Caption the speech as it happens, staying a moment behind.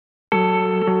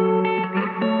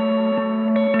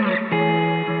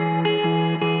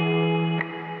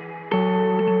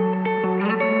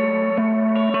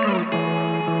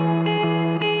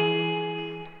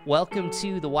Welcome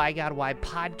to the Why God Why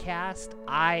podcast.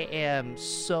 I am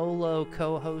solo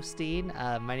co-hosting.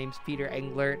 My name's Peter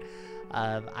Englert.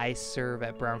 I serve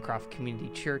at Browncroft Community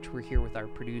Church. We're here with our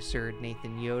producer,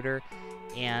 Nathan Yoder.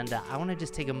 And I want to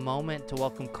just take a moment to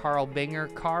welcome Carl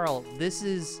Binger. Carl, this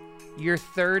is your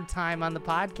third time on the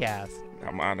podcast.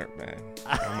 I'm honored, man.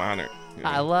 I'm honored. You know,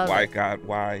 I love Why it. God,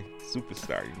 why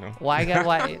superstar, you know? Why God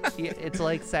Why? It's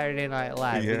like Saturday Night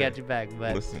Live. We Yeah. got you back,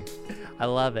 but Listen, I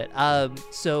love it.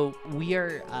 So we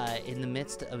are in the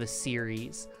midst of a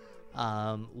series.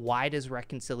 Why does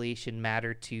reconciliation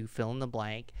matter to fill in the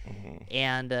blank? Mm-hmm.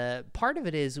 And part of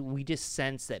it is we just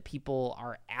sense that people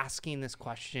are asking this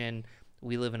question.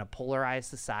 We live in a polarized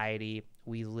society.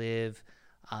 We live,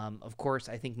 of course,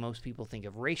 I think most people think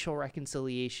of racial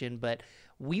reconciliation, but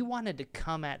we wanted to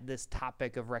come at this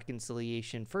topic of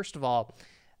reconciliation. First of all,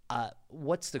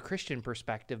 what's the Christian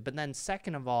perspective? But then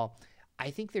second of all,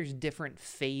 I think there's different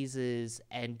phases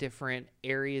and different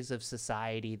areas of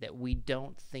society that we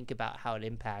don't think about how it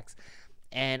impacts.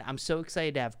 And I'm so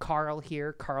excited to have Carl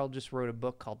here. Carl just wrote a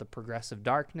book called The Progressive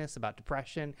Darkness about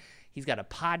depression. He's got a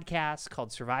podcast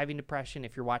called Surviving Depression.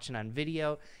 If you're watching on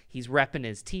video, he's repping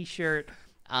his t-shirt.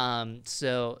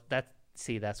 So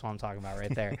that's what I'm talking about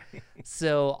right there.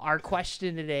 So our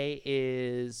question today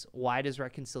is, why does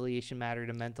reconciliation matter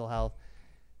to mental health?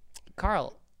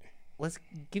 Carl,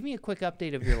 give me a quick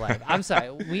update of your life. I'm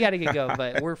sorry, we got to get going,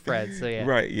 but we're friends, so yeah.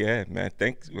 Right, yeah, man.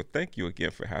 Thank you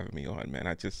again for having me on, man.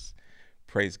 I just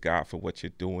praise God for what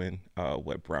you're doing,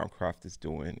 what Browncroft is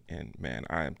doing, and man,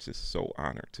 I am just so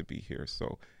honored to be here.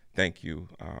 So thank you,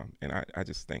 and I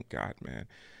just thank God, man.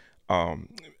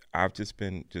 I've just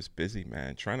been busy,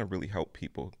 man, trying to really help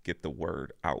people get the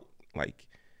word out. Like,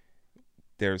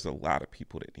 there's a lot of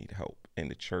people that need help in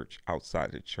the church, outside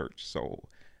of the church. So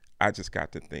I just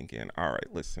got to thinking, all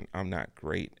right, listen, I'm not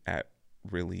great at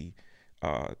really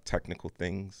technical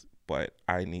things, but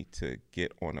I need to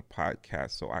get on a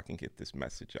podcast so I can get this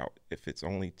message out. If it's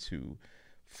only to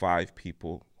 5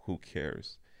 people, who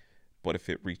cares? But if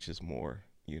it reaches more,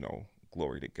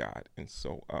 glory to God. And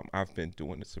so I've been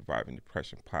doing the Surviving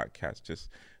Depression podcast, just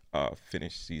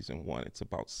finished season 1. It's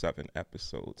about 7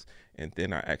 episodes. And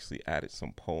then I actually added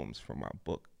some poems from my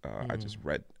book. I just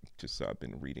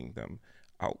been reading them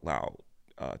out loud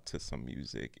to some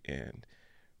music, and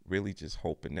really just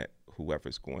hoping that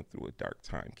whoever's going through a dark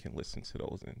time can listen to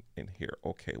those and hear,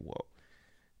 okay, well,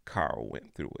 Carl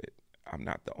went through it. I'm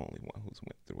not the only one who's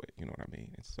went through it. You know what I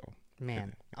mean? And so,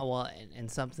 Man, well, and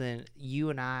something,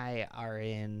 you and I are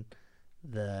in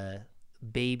the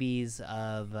babies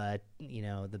of,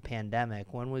 the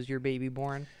pandemic. When was your baby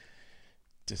born?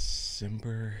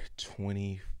 December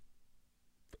 20.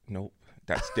 Nope,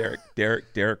 that's Derek.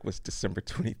 Derek was December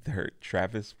 23rd.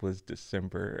 Travis was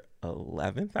December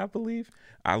 11th, I believe.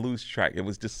 I lose track. It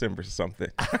was December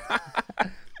something.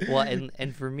 Well,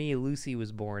 and for me, Lucy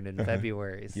was born in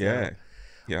February. So, Yeah.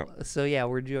 Yep. So yeah,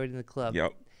 we're joining the club.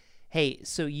 Yep. Hey,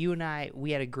 so you and I,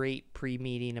 we had a great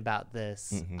pre-meeting about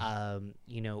this. Mm-hmm.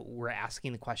 We're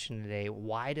asking the question today,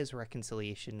 why does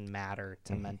reconciliation matter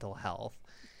to mental health?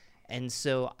 And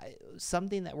so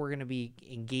something that we're going to be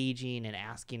engaging and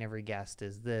asking every guest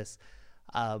is this.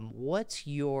 What's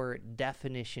your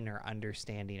definition or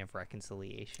understanding of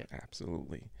reconciliation?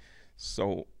 Absolutely.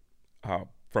 So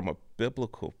from a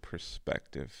biblical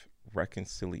perspective,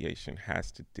 reconciliation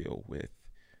has to deal with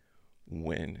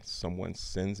when someone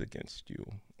sins against you,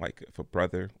 like if a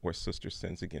brother or sister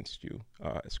sins against you,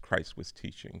 as Christ was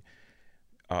teaching,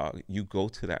 you go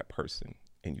to that person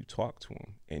and you talk to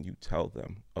them and you tell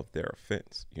them of their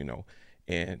offense,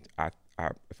 and I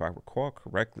if I recall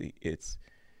correctly, it's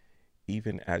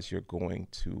even as you're going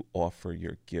to offer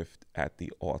your gift at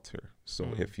the altar. So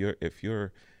if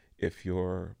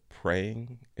you're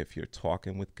praying, if you're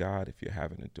talking with God, if you're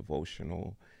having a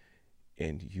devotional,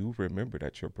 and you remember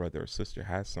that your brother or sister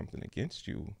has something against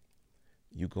you,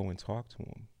 you go and talk to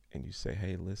them and you say,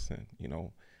 hey, listen,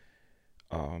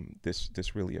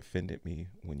 this really offended me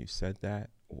when you said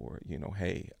that, or,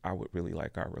 hey, I would really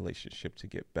like our relationship to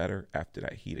get better after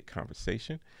that heated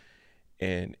conversation.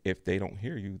 And if they don't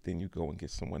hear you, then you go and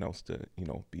get someone else to,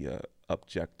 be a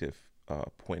objective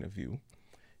point of view.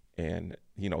 And,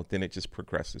 then it just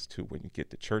progresses to when you get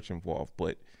the church involved.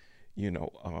 But,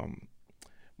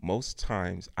 most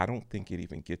times I don't think it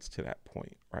even gets to that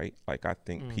point, right? Like, I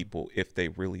think people, if they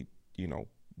really,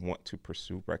 want to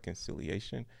pursue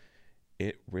reconciliation,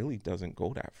 it really doesn't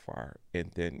go that far.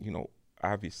 And then,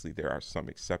 obviously there are some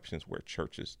exceptions where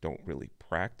churches don't really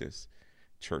practice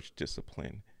church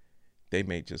discipline. They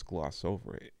may just gloss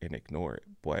over it and ignore it.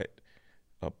 But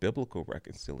a biblical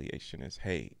reconciliation is,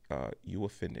 hey, you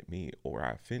offended me or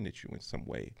I offended you in some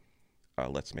way.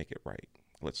 Let's make it right.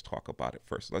 Let's talk about it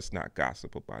first. Let's not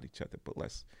gossip about each other, but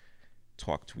let's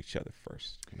talk to each other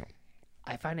first.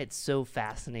 I find it so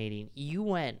fascinating. You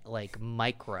went like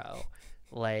micro,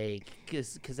 like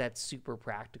because that's super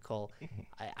practical.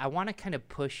 I want to kind of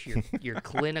push your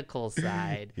clinical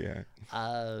side. Yeah.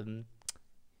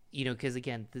 Because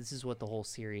again, this is what the whole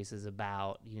series is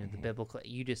about. The biblical.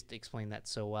 You just explained that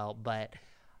so well. But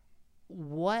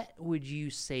what would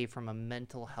you say from a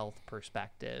mental health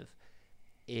perspective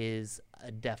is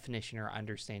a definition or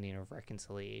understanding of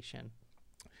reconciliation?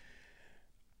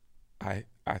 I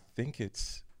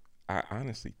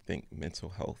honestly think mental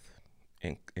health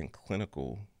and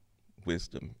clinical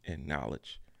wisdom and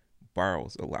knowledge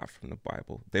borrows a lot from the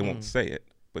Bible. They won't say it,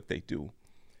 but they do.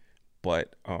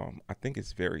 But I think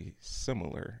it's very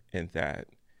similar in that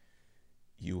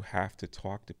you have to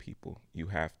talk to people. You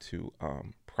have to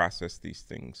process these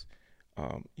things.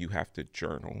 You have to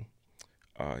journal.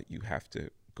 You have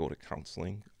to go to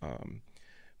counseling.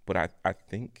 But I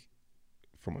think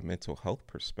from a mental health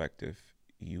perspective,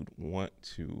 you'd want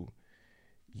to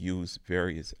use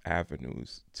various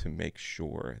avenues to make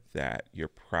sure that you're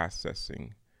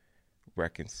processing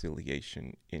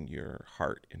reconciliation in your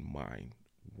heart and mind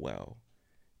well.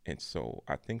 And so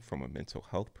I think from a mental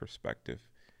health perspective,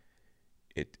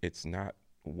 it's not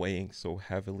weighing so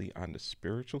heavily on the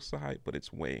spiritual side, but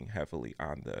it's weighing heavily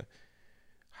on the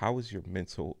how is your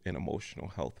mental and emotional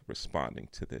health responding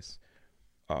to this?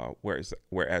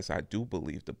 Whereas I do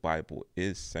believe the Bible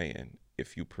is saying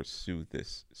if you pursue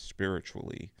this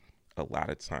spiritually, a lot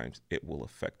of times it will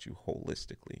affect you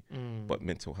holistically. But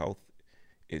mental health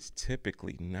is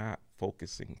typically not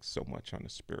focusing so much on the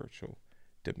spiritual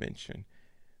dimension,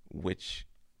 which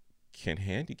can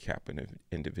handicap an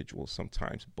individual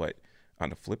sometimes. But on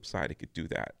the flip side, it could do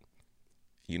that,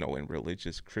 in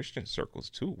religious Christian circles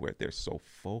too, where they're so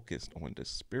focused on the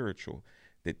spiritual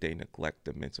that they neglect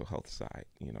the mental health side.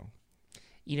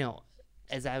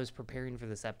 As I was preparing for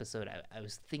this episode, I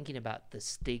was thinking about the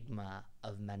stigma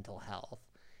of mental health.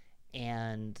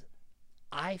 And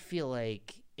I feel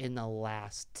like in the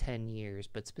last 10 years,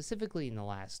 but specifically in the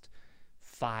last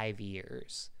 5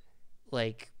 years,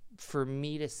 like for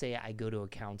me to say I go to a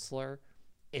counselor,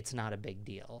 it's not a big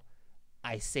deal.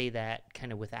 I say that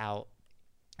kind of without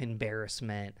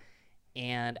embarrassment.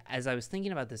 And as I was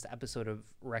thinking about this episode of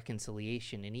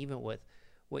reconciliation, and even with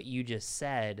what you just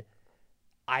said,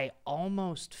 I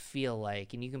almost feel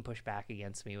like, and you can push back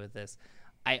against me with this,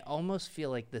 I almost feel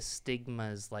like the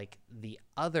stigma is like the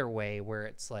other way, where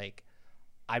it's like,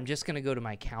 I'm just going to go to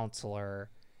my counselor.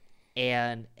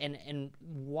 And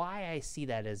why I see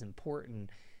that as important,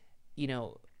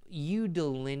 you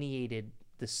delineated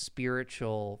the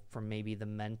spiritual from maybe the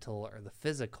mental or the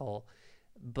physical,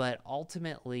 but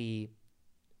ultimately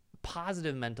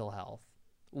positive mental health,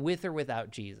 with or without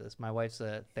Jesus. My wife's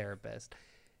a therapist.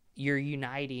 You're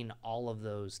uniting all of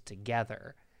those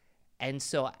together. And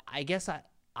so I guess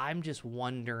I'm just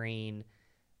wondering,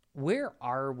 where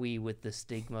are we with the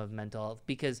stigma of mental health?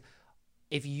 Because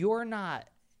if you're on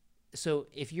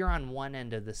one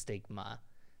end of the stigma,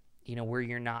 where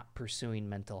you're not pursuing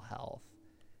mental health,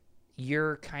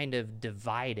 you're kind of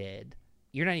divided.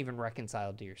 You're not even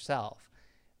reconciled to yourself.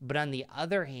 But on the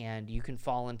other hand, you can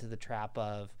fall into the trap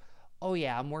of, oh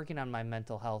yeah, I'm working on my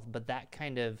mental health, but that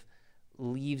kind of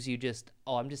leaves you just,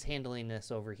 I'm just handling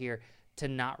this over here, to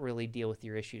not really deal with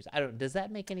your issues. Does that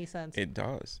make any sense? It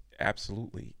does.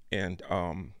 Absolutely. And,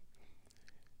 I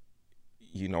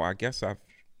guess I've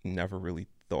never really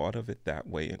thought of it that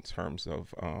way in terms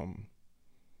of,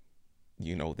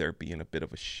 there being a bit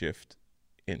of a shift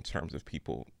in terms of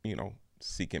people,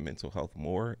 seeking mental health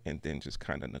more and then just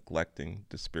kind of neglecting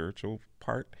the spiritual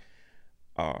part,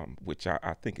 which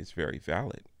I think is very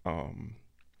valid.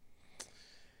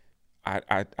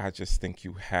 I just think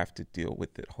you have to deal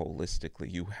with it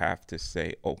holistically. You have to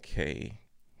say, okay,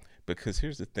 because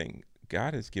here's the thing.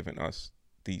 God has given us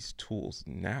these tools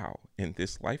now in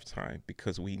this lifetime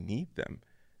because we need them.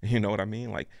 You know what I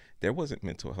mean? Like, there wasn't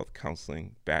mental health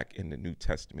counseling back in the New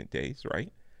Testament days,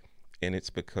 right? And it's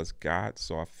because God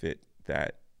saw fit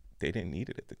that they didn't need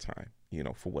it at the time,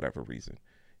 for whatever reason.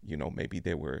 Maybe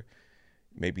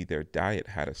their diet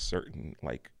had a certain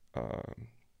like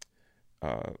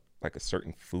a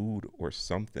certain food or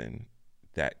something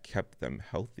that kept them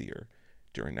healthier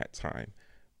during that time.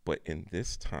 But in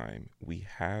this time, we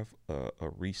have a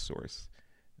resource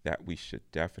that we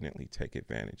should definitely take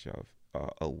advantage of,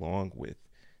 along with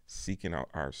seeking out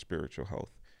our spiritual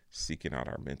health, seeking out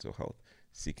our mental health,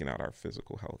 seeking out our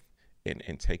physical health,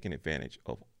 and taking advantage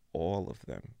of all of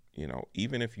them you know,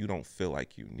 even if you don't feel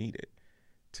like you need it,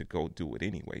 to go do it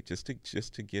anyway, just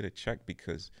to get a check,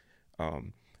 because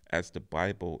as the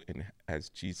Bible and as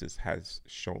Jesus has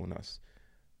shown us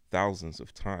thousands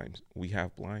of times, we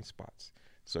have blind spots.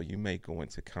 So you may go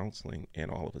into counseling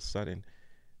and all of a sudden,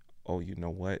 oh, you know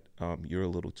what, you're a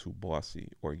little too bossy,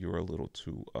 or you're a little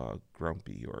too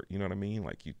grumpy, or you know what I mean?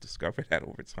 Like, you discover that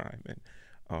over time.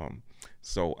 And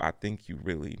so I think you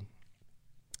really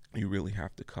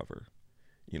have to cover,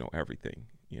 you know, everything,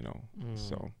 you know.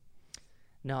 So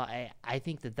no, I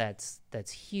think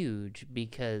that's huge,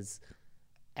 because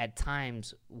at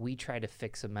times we try to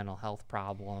fix a mental health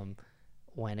problem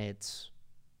when it's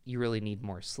you really need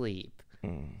more sleep.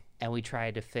 And we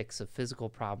try to fix a physical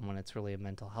problem when it's really a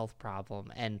mental health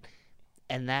problem.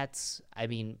 And that's, I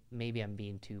mean, maybe I'm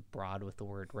being too broad with the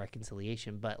word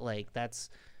reconciliation, but like, that's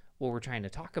what we're trying to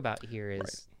talk about here, is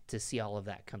Right. to see all of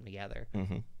that come together.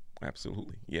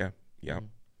 Absolutely. Yeah.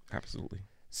 Absolutely.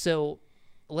 So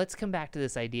let's come back to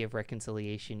this idea of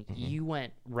reconciliation. You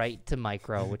went right to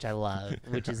micro, which I love,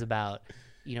 which is about,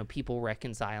 you know, people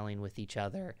reconciling with each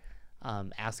other,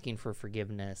 asking for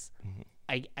forgiveness.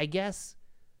 I guess,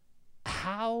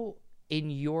 how in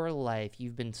your life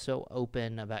you've been so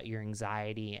open about your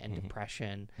anxiety and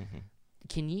depression.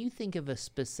 Can you think of a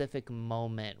specific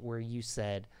moment where you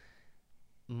said,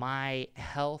 my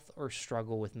health or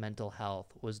struggle with mental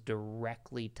health was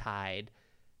directly tied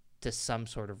to some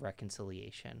sort of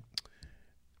reconciliation?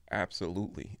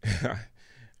 Absolutely.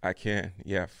 I can.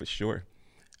 Yeah, for sure.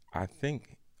 I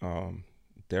think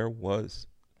there was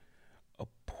a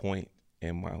point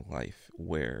in my life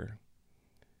where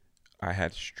I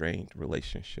had strained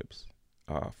relationships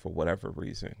for whatever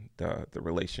reason. The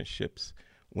relationships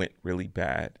went really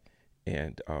bad,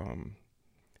 and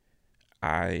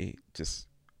I just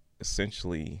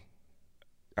essentially,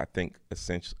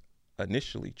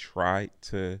 initially tried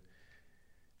to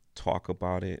talk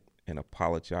about it and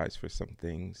apologize for some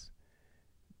things,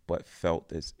 but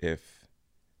felt as if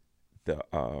the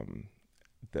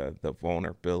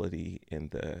vulnerability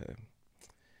and the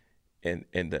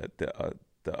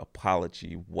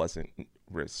apology wasn't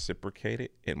reciprocated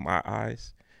in my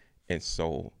eyes, and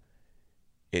so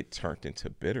it turned into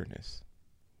bitterness.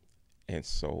 And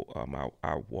so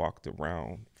I walked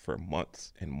around for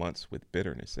months and months with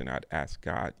bitterness, and I'd ask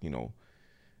God, you know,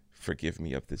 forgive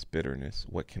me of this bitterness.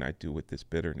 What can I do with this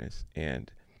bitterness?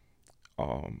 And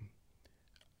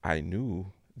I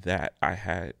knew that I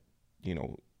had, you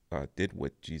know, did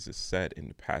what Jesus said in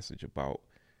the passage about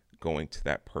going to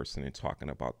that person and talking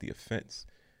about the offense.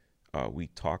 We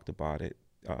talked about it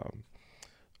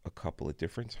a couple of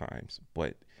different times,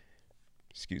 but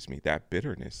that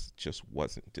bitterness just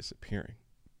wasn't disappearing.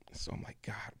 So I'm like,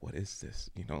 God, what is this?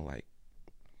 You know, like,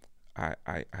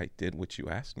 I did what you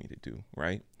asked me to do,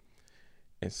 right?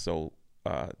 And so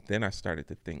then I started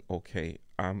to think, okay,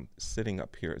 I'm sitting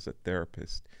up here as a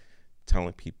therapist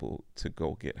telling people to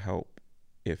go get help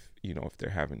if, you know, if they're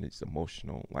having this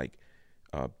emotional, like,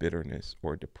 bitterness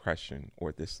or depression,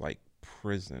 or this like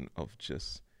prison of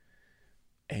just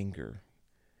anger.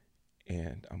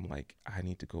 And I'm like, I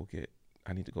need to go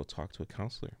talk to a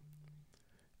counselor.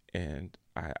 And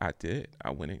I did.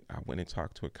 I went and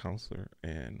talked to a counselor,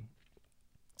 and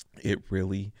it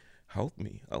really helped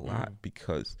me a lot,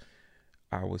 because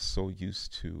I was so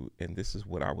used to, and this is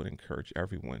what I would encourage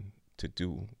everyone to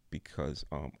do, because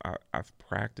I've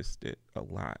practiced it a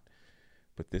lot,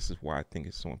 but this is why I think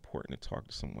it's so important to talk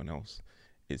to someone else,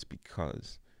 is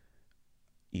because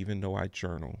even though I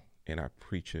journal and I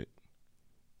preach it,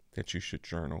 that you should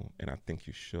journal, and I think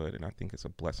you should, and I think it's a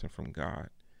blessing from God,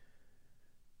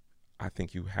 I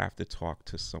think you have to talk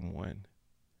to someone,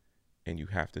 and you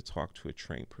have to talk to a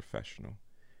trained professional,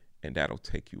 and that'll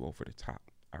take you over the top.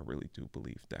 I really do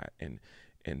believe that. And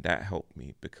that helped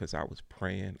me, because I was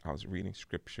praying, I was reading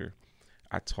scripture,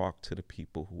 I talked to the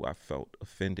people who I felt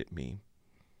offended me,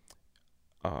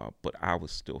 but I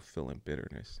was still feeling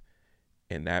bitterness.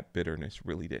 And that bitterness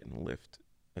really didn't lift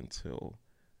until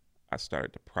I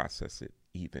started to process it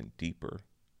even deeper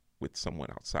with someone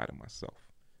outside of myself.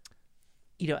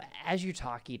 You know, as you're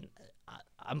talking,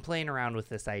 I'm playing around with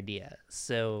this idea.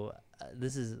 So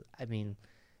this is, I mean,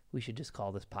 we should just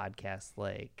call this podcast,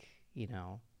 like, you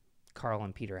know, Carl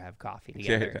and Peter have coffee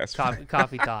together. Yeah, that's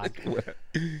coffee talk.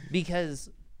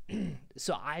 Because,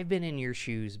 so I've been in your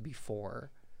shoes before.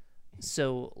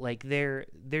 So like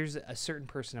there's a certain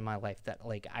person in my life that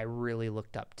like I really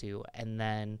looked up to, and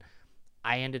then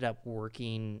I ended up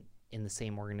working in the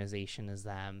same organization as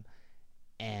them,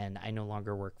 and I no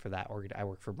longer work for that I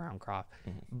work for Browncroft.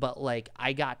 But like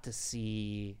I got to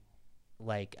see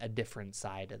like a different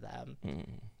side of them.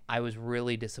 I was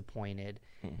really disappointed.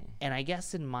 And I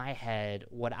guess in my head,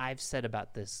 what I've said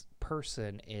about this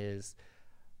person is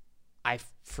I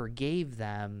forgave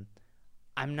them.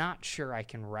 I'm not sure I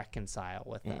can reconcile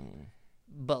with them.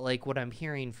 But like what I'm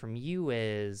hearing from you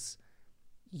is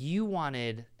you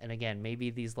wanted, and again, maybe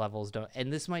these levels don't,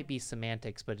 and this might be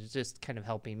semantics, but it's just kind of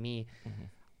helping me.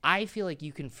 I feel like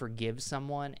you can forgive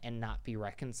someone and not be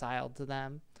reconciled to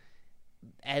them.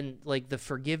 And like the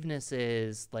forgiveness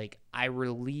is like I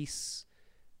release,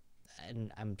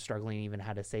 and I'm struggling even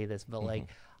how to say this, but like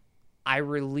I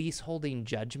release holding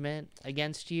judgment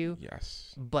against you.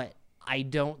 Yes. But I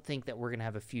don't think that we're going to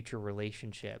have a future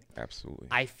relationship. Absolutely.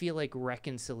 I feel like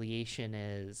reconciliation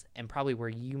is, and probably where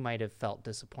you might have felt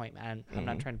disappointment, and I'm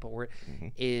not trying to put word,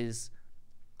 is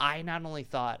I not only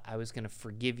thought I was going to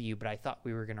forgive you, but I thought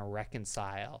we were going to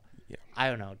reconcile. Yeah. I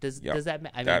don't know. Does that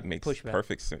that makes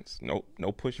perfect sense. No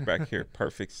pushback here.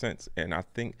 Perfect sense. And I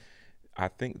think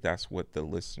that's what the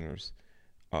listeners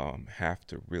have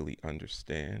to really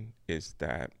understand is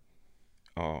that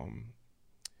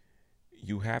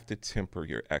you have to temper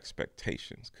your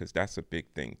expectations, because that's a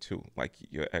big thing too. Like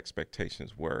your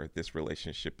expectations were this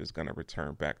relationship is going to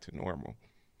return back to normal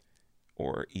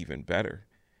or even better.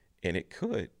 And it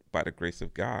could, by the grace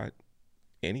of God,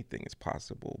 anything is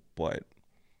possible, but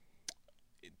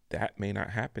that may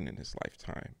not happen in this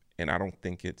lifetime. And I don't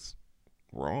think it's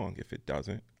wrong if it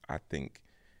doesn't. I think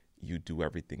you do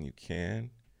everything you can.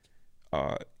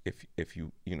 If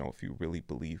you really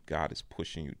believe God is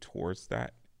pushing you towards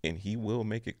that, and he will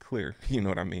make it clear, you know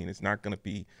what I mean? It's not going to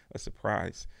be a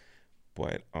surprise.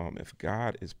 But if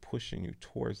God is pushing you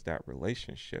towards that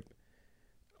relationship,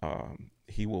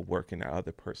 he will work in the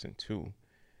other person too.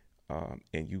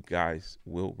 And you guys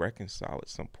will reconcile at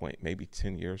some point, maybe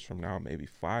 10 years from now, maybe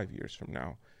 5 years from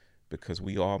now, because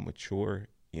we all mature,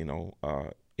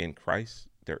 in Christ.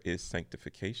 There is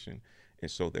sanctification. And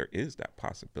so there is that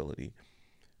possibility.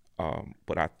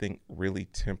 But I think really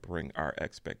tempering our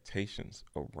expectations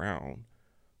around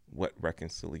what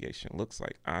reconciliation looks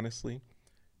like. Honestly,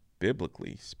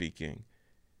 biblically speaking,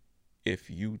 if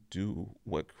you do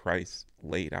what Christ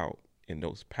laid out in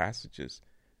those passages,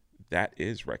 that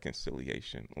is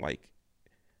reconciliation. Like,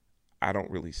 I don't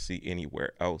really see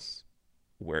anywhere else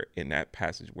where in that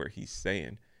passage where he's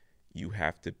saying you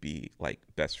have to be like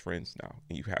best friends now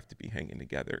and you have to be hanging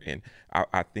together. And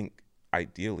I think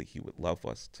ideally he would love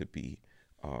us to be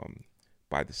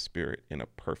by the Spirit in a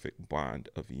perfect bond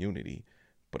of unity.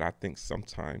 But I think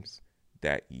sometimes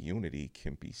that unity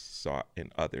can be sought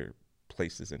in other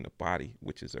places in the body,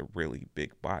 which is a really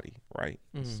big body, right?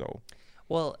 So,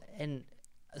 well, and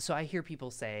so I hear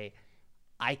people say,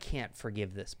 I can't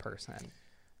forgive this person.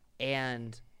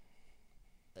 And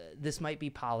this might be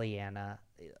Pollyanna,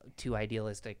 too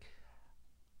idealistic.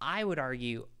 I would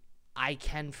argue I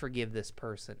can forgive this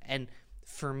person. And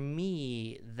for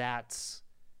me,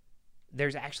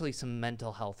 there's actually some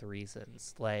mental health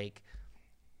reasons. Like,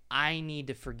 I need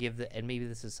to forgive and maybe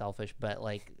this is selfish, but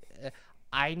like,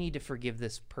 I need to forgive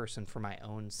this person for my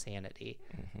own sanity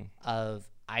of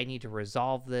I need to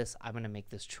resolve this. I'm going to make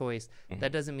this choice.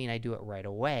 That doesn't mean I do it right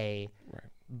away,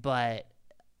 but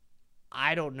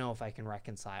I don't know if I can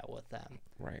reconcile with them.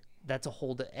 Right. That's a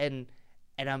whole, and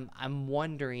I'm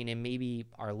wondering, and maybe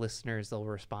our listeners, they'll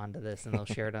respond to this and they'll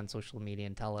share it on social media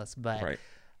and tell us, but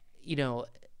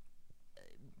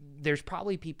there's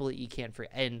probably people that you can't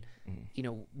forget. And,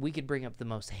 we could bring up the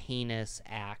most heinous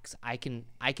acts. I can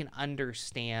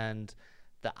understand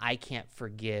that I can't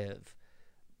forgive,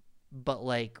 but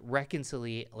like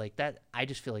reconciliate like that. I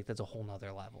just feel like that's a whole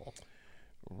nother level.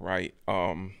 Right.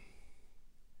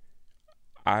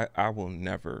 I will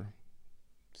never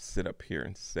sit up here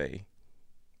and say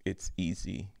it's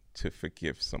easy to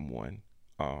forgive someone.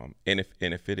 And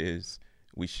if it is,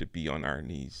 we should be on our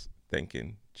knees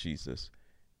thanking Jesus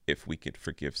if we could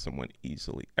forgive someone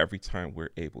easily. Every time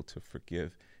we're able to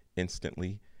forgive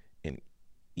instantly and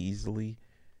easily,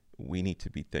 we need to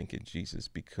be thanking Jesus,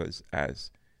 because as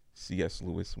C.S.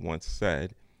 Lewis once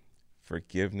said,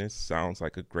 forgiveness sounds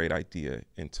like a great idea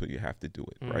until you have to do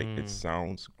it, right? It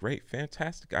sounds great,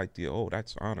 fantastic idea. Oh,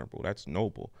 that's honorable, that's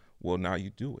noble. Well, now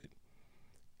you do it.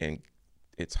 And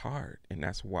it's hard. And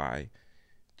that's why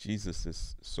Jesus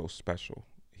is so special.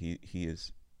 He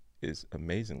is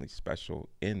amazingly special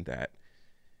in that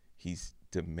he's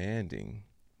demanding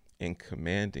and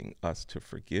commanding us to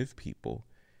forgive people.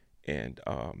 And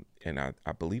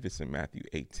I believe it's in Matthew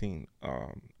 18,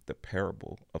 the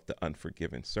parable of the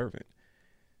unforgiven servant.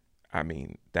 I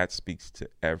mean, that speaks to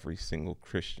every single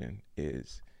Christian,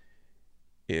 is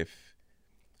if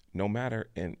no matter,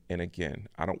 and again,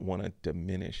 I don't want to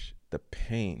diminish the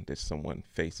pain that someone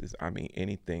faces. I mean,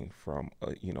 anything from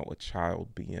a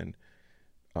child being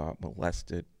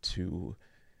molested to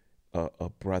a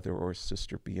brother or a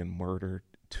sister being murdered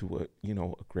to a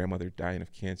grandmother dying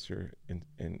of cancer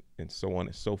and so on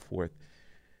and so forth.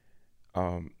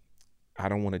 I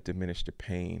don't want to diminish the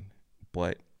pain,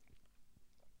 but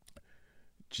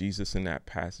Jesus in that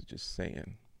passage is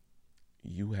saying,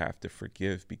 you have to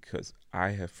forgive because I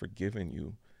have forgiven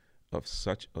you of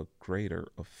such a greater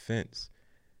offense,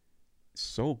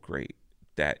 so great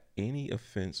that any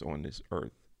offense on this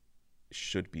earth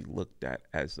should be looked at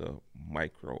as a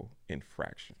micro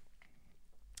infraction.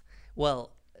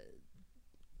 Well,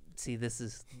 see, this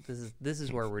is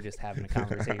where we're just having a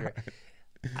conversation.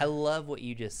 I love what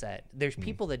you just said. There's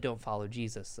people that don't follow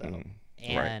Jesus, though,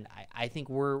 and right. I think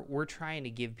we're trying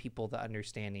to give people the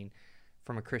understanding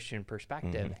from a Christian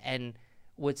perspective. And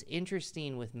what's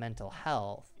interesting with mental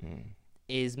health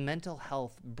is mental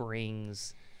health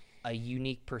brings a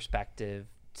unique perspective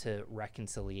to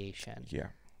reconciliation. Yeah.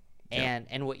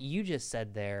 And what you just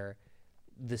said there,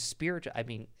 the spiritual, I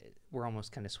mean, we're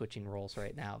almost kind of switching roles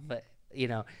right now, but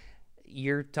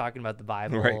you're talking about the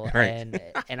Bible, right.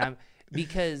 and I'm,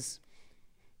 because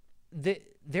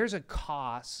there's a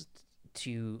cost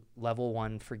to level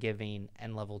 1 forgiving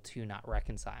and level 2 not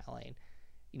reconciling.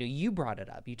 You brought it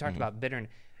up. You talked about bitterness.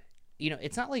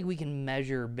 It's not like we can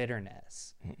measure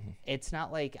bitterness. It's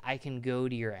not like I can go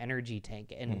to your energy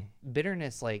tank, and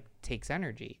bitterness takes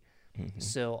energy.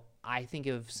 So I think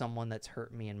of someone that's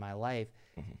hurt me in my life,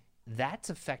 that's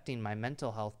affecting my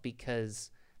mental health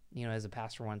because, as a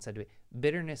pastor once said to me,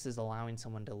 bitterness is allowing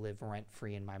someone to live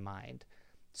rent-free in my mind.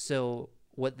 So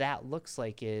what that looks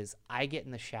like is I get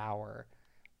in the shower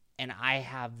and I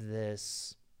have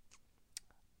this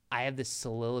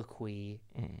soliloquy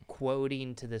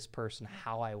quoting to this person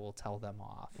how I will tell them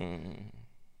off.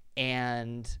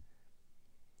 And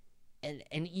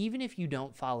even if you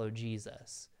don't follow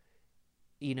Jesus,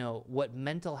 what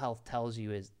mental health tells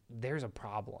you is there's a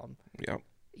problem. Yep.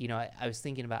 I was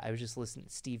thinking about, I was just listening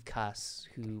to Steve Cuss,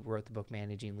 who wrote the book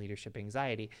Managing Leadership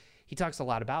Anxiety. He talks a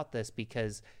lot about this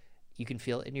because you can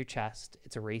feel it in your chest.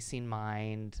 It's a racing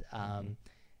mind.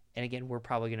 And again, we're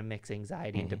probably going to mix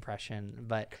anxiety and depression,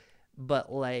 but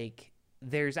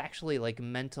there's actually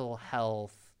mental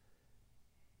health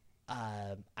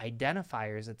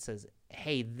identifiers that says,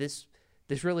 hey, this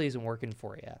really isn't working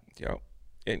for you. Yep.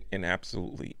 And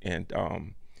absolutely. And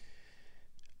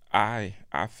I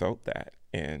felt that,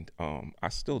 and I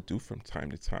still do from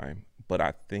time to time, but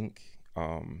I think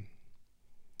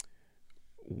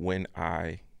when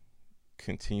I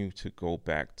continue to go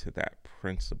back to that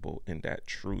principle and that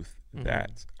truth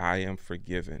that I am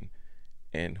forgiven,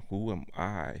 and who am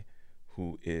I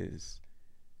who is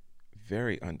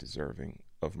very undeserving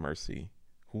of mercy?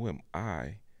 Who am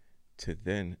I to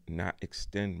then not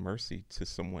extend mercy to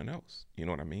someone else? You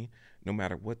know what I mean? No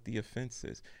matter what the offense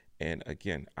is. And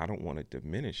again, I don't want to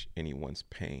diminish anyone's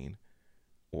pain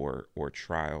or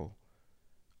trial,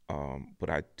 but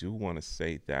I do want to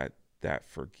say that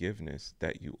forgiveness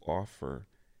that you offer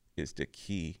is the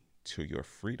key to your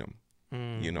freedom.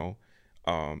 And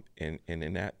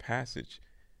in that passage,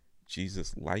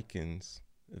 Jesus likens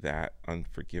that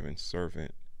unforgiven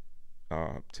servant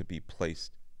to be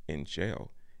placed in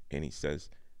jail. And he says,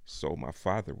 so my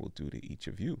Father will do to each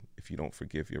of you if you don't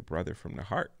forgive your brother from the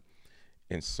heart.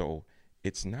 And so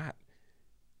it's not,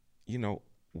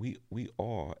 we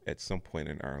all at some point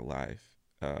in our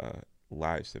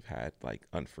lives have had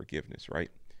unforgiveness, right?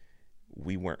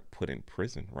 We weren't put in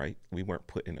prison, right? We weren't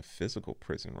put in a physical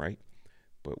prison, right?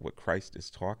 But what Christ is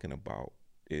talking about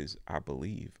is, I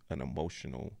believe, an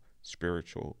emotional,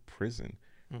 spiritual prison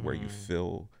where you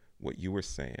feel what you were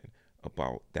saying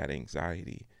about that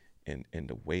anxiety and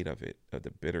the weight of it, of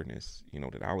the bitterness,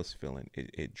 that I was feeling.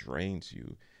 It drains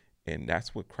you. And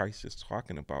that's what Christ is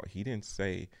talking about. He didn't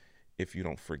say, if you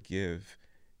don't forgive,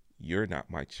 you're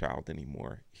not my child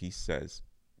anymore. He says,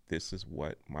 this is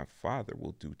what my Father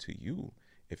will do to you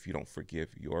if you don't forgive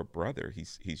your brother.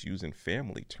 He's using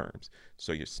family terms.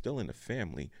 So you're still in the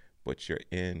family, but you're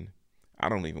in, I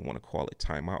don't even want to call it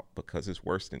timeout because it's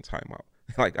worse than timeout.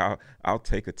 I'll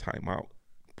take a timeout,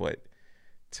 but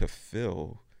to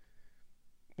feel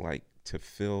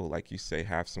like you say,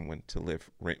 have someone to live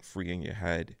rent free in your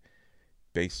head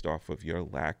based off of your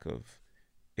lack of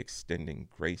extending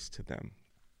grace to them,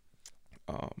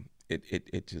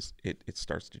 it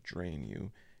starts to drain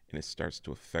you, and it starts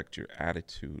to affect your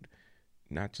attitude,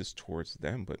 not just towards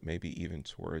them, but maybe even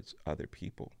towards other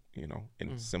people,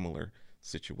 in similar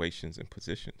situations and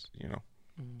positions,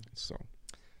 So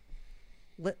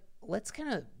let's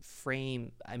kind of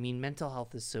frame, I mean, mental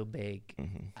health is so big.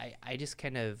 I just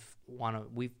kind of want to,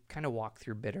 we've kind of walked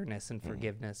through bitterness and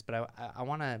forgiveness, but I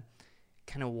want to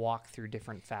kind of walk through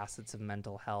different facets of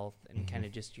mental health and kind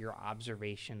of just your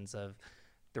observations of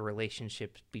the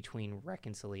relationships between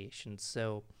reconciliation.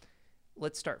 So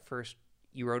let's start first.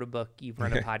 You wrote a book, you've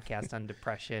run a podcast on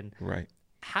depression. Right.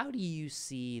 How do you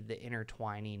see the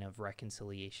intertwining of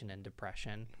reconciliation and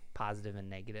depression, positive and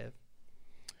negative?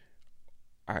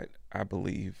 I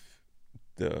believe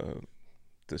the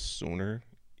sooner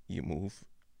you move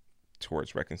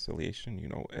towards reconciliation,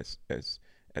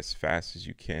 as fast as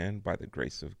you can, by the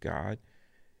grace of God,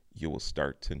 you will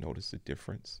start to notice a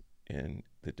difference in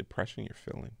the depression you're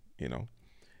feeling.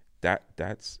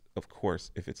 That's of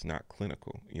course if it's not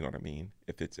clinical. You know what I mean?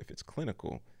 If it's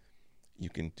clinical, you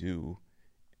can do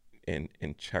and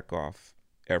check off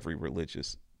every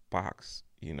religious box,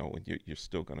 and you're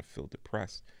still gonna feel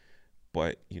depressed.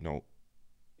 But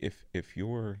if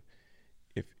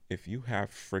you have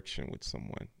friction with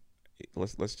someone,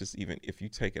 let's just, even if you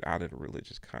take it out of the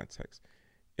religious context,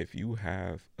 if you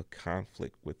have a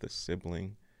conflict with a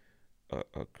sibling,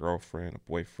 a girlfriend, a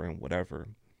boyfriend, whatever,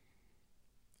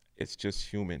 it's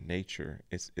just human nature.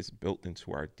 It's built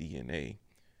into our DNA,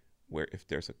 where if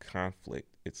there's a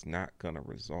conflict, it's not gonna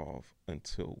resolve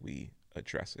until we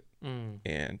address it.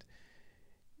 And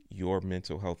your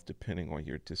mental health, depending on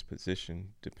your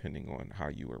disposition, depending on how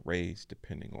you were raised,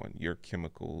 depending on your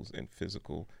chemicals and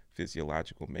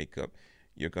physiological makeup,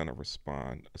 you're going to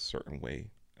respond a certain way,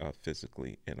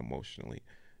 physically and emotionally.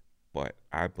 But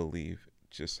I believe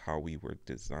just how we were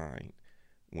designed,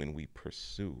 when we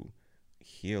pursue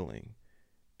healing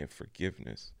and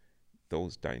forgiveness,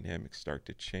 those dynamics start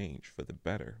to change for the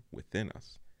better within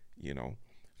us.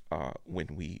 When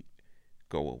we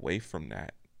go away from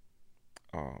that,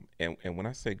 and when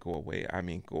I say go away, I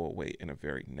mean go away in a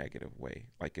very negative way.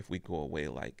 Like if we go away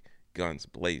like guns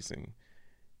blazing,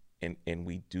 and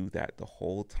we do that the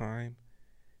whole time,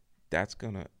 that's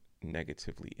gonna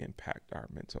negatively impact our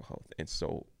mental health. And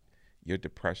so your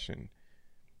depression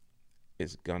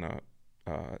is gonna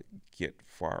get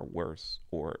far worse,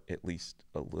 or at least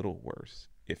a little worse,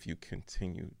 if you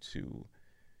continue to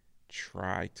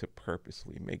try to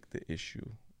purposely make the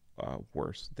issue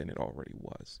worse than it already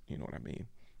was. You know what I mean?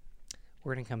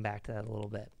 We're going to come back to that a little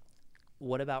bit.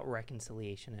 What about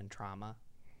reconciliation and trauma?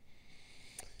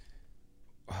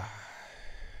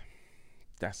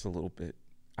 That's a little bit.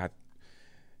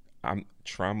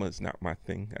 Trauma is not my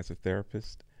thing as a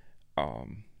therapist. I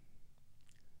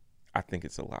think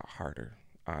it's a lot harder,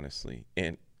 honestly.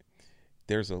 And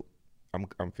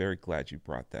I'm very glad you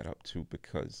brought that up too,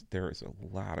 because there is a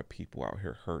lot of people out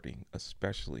here hurting,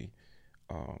 especially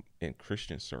in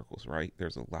Christian circles, right?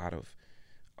 There's a lot of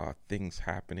things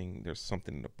happening. There's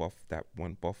something in that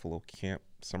one Buffalo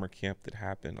summer camp that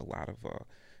happened, a lot of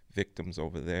victims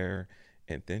over there,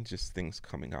 and then just things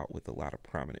coming out with a lot of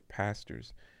prominent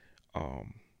pastors.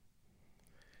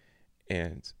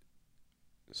 And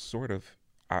sort of,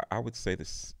 I would say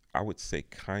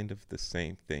kind of the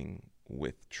same thing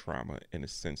with trauma, in a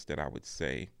sense that I would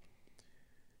say,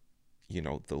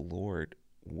 the Lord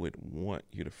would want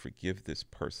you to forgive this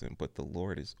person, but the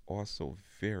Lord is also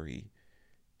very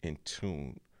in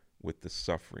tune with the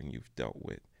suffering you've dealt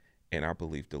with. And I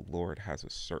believe the Lord has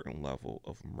a certain level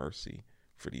of mercy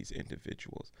for these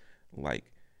individuals.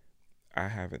 Like, I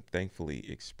haven't thankfully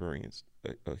experienced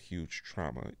a huge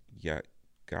trauma yet.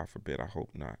 God forbid, I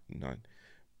hope not, none.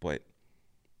 But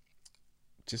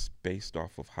just based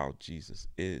off of how Jesus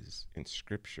is in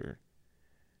Scripture,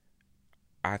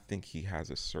 I think he has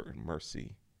a certain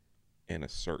mercy and a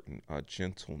certain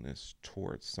gentleness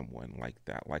towards someone like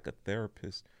that. Like a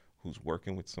therapist who's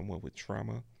working with someone with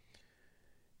trauma,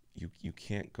 you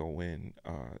can't go in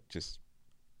just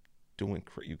doing.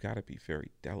 You got to be very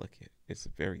delicate. It's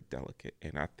very delicate,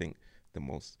 and I think the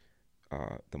most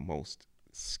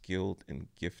skilled and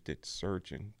gifted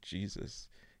surgeon, Jesus,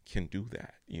 can do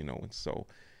that. And so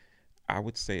I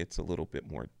would say it's a little bit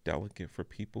more delicate for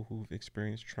people who've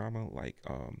experienced trauma. Like,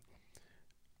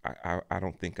 I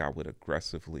don't think I would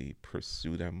aggressively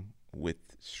pursue them with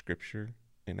Scripture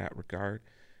in that regard,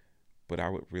 but I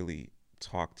would really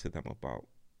talk to them about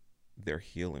their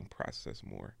healing process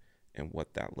more and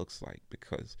what that looks like,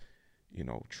 because,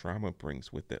 trauma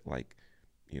brings with it, like,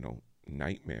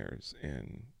 nightmares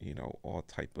and, all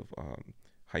type of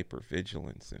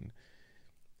hypervigilance, and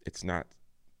it's not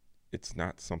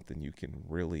something you can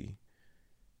really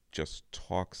just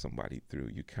talk somebody through.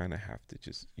 You kind of have to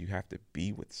you have to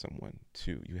be with someone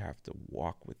too. You have to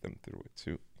walk with them through it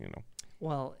too,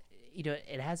 Well,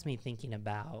 it has me thinking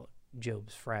about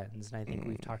Job's friends, and I think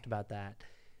we've talked about that.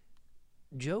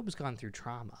 Job's gone through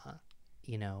trauma.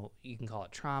 You know, you can call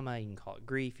it trauma, you can call it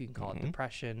grief, you can call it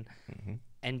depression.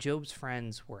 And Job's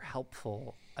friends were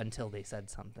helpful until they said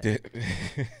something.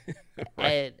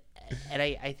 Right. And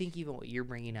I think even what you're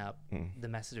bringing up, the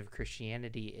message of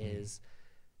Christianity is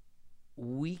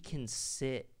we can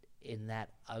sit in that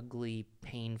ugly,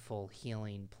 painful,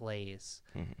 healing place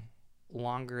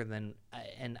longer than,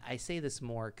 and I say this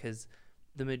more because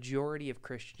the majority of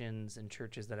Christians and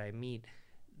churches that I meet,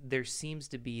 there seems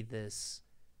to be this,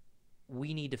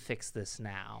 we need to fix this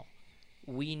now.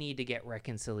 We need to get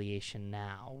reconciliation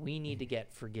now. We need to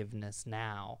get forgiveness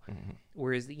now.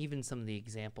 Whereas even some of the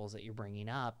examples that you're bringing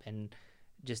up, and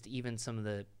just even some of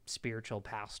the spiritual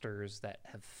pastors that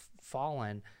have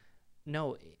fallen,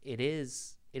 no, it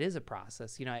is a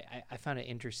process. You know, I found it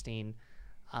interesting.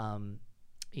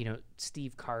 You know,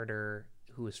 Steve Carter,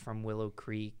 who was from Willow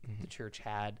Creek, the church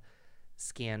had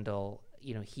scandal.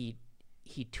 You know, he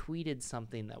tweeted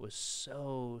something that was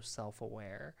so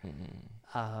self-aware.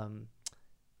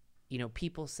 You know,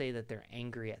 people say that they're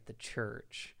angry at the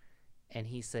church, and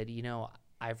he said, you know,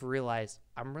 I've realized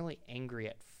I'm really angry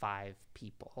at 5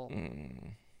 people.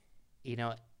 You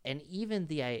know, and even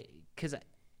because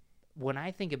when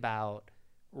I think about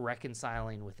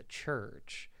reconciling with a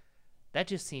church, that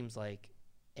just seems like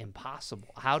impossible.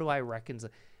 How do I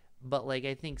reconcile? But like,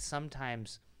 I think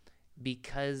sometimes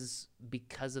because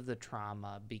of the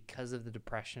trauma, because of the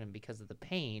depression, and because of the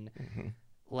pain,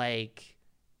 like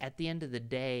at the end of the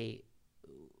day,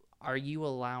 are you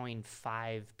allowing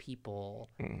 5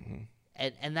 people?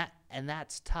 And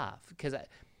that's tough, because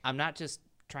I'm not just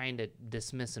trying to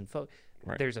dismiss and focus.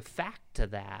 Right. There's a fact to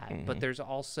that, but there's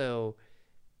also,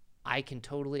 I can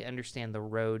totally understand the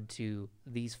road to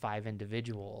these 5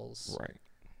 individuals, Right.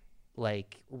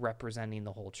 like representing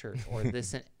the whole church, or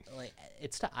this, like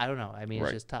it's tough. I don't know. I mean,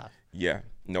 Right. it's just tough. Yeah.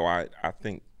 No, I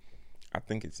think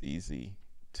it's easy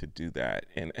to do that.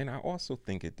 And I also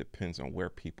think it depends on where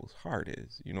people's heart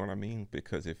is. You know what I mean?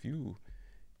 Because if you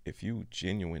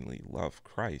genuinely love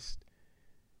Christ,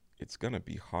 it's going to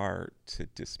be hard to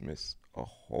dismiss a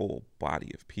whole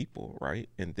body of people, right?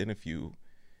 And then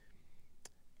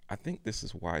I think this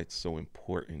is why it's so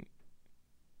important,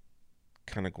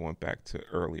 kind of going back to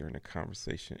earlier in the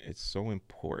conversation, it's so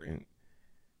important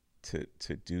to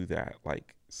do that,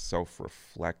 like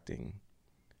self-reflecting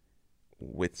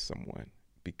with someone,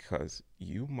 because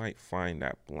you might find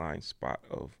that blind spot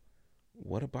of,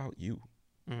 what about you?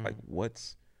 Like,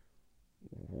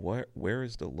 where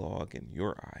is the log in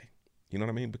your eye? You know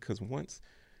what I mean? Because once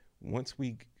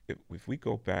if we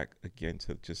go back again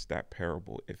to just that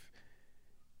parable,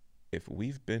 if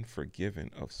we've been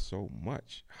forgiven of so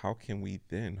much, how can we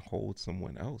then hold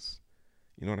someone else?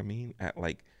 You know what I mean? At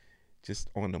like, just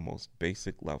on the most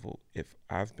basic level, if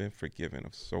I've been forgiven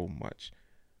of so much,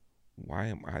 why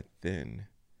am I then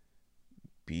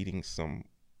beating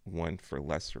someone for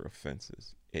lesser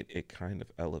offenses? It kind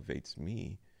of elevates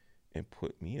me and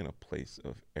put me in a place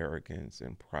of arrogance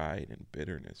and pride and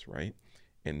bitterness, right?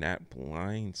 And that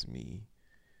blinds me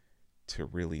to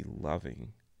really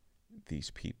loving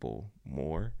these people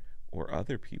more, or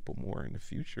other people more in the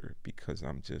future, because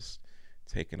I'm just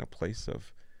taking a place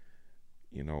of,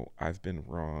 you know, I've been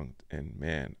wronged, and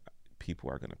man, people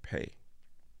are going to pay,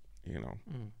 you know.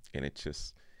 And it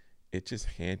just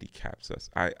handicaps us.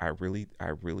 I really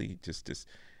just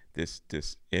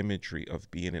this imagery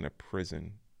of being in a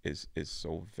prison is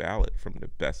so valid from the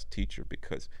best teacher,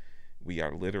 because we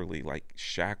are literally like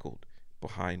shackled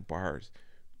behind bars.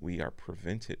 We are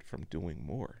prevented from doing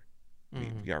more.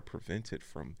 We are prevented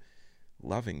from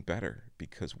loving better,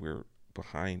 because we're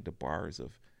behind the bars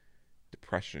of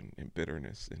depression and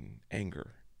bitterness and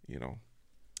anger, you know.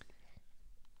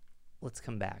 Let's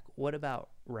come back. What about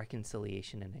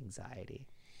reconciliation and anxiety?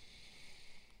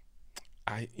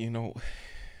 I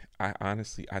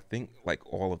honestly, I think like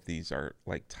all of these are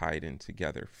like tied in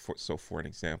together. For an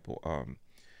example,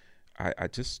 I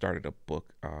just started a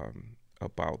book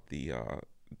about the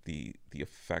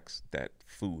effects that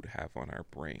food have on our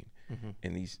brain,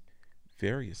 and these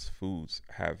various foods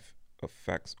have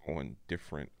effects on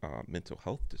different mental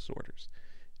health disorders.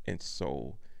 And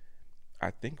so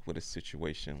I think with a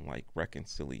situation like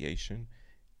reconciliation,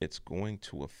 it's going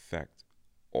to affect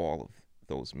all of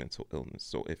those mental illness.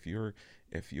 So if you're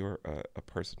a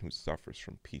person who suffers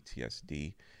from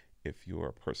PTSD, if you're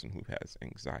a person who has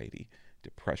anxiety,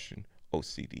 depression,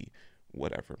 OCD,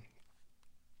 whatever,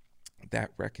 that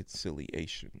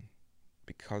reconciliation,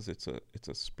 because it's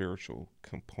a spiritual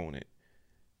component,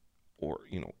 or,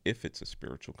 you know, if it's a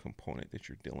spiritual component that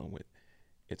you're dealing with,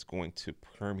 it's going to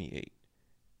permeate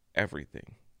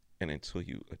everything. And until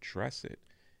you address it,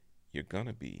 you're going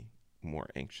to be more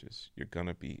anxious. You're going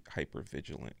to be hyper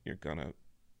vigilant. You're going to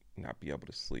not be able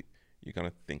to sleep. You're going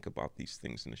to think about these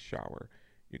things in the shower.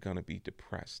 You're going to be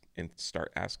depressed and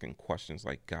start asking questions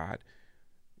like, God,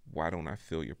 why don't I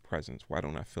feel your presence? Why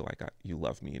don't I feel like you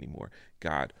love me anymore?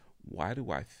 God, why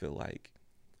do I feel like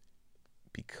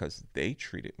because they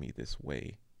treated me this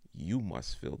way, you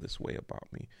must feel this way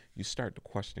about me? You start to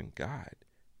question God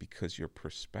because your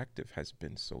perspective has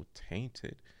been so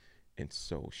tainted and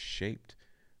so shaped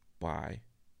by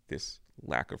this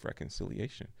lack of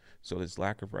reconciliation. So this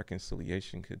lack of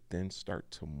reconciliation could then start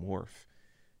to morph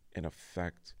and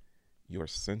affect your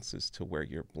senses to where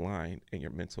you're blind, and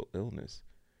your mental illness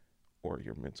or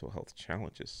your mental health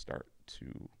challenges start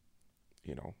to,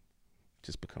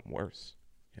 just become worse,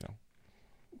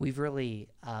 We've really,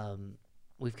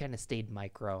 we've kind of stayed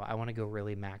micro. I want to go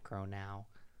really macro now.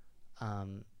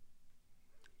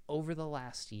 Over the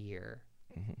last year,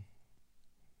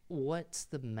 what's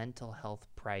the mental health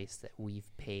price that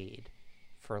we've paid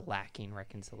for lacking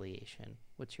reconciliation?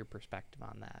 What's your perspective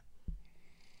on that?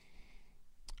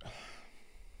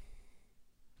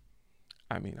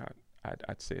 I mean,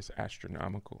 I'd say it's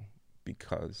astronomical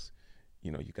because,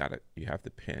 you have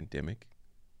the pandemic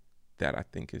that I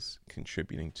think is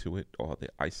contributing to it, all the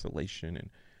isolation and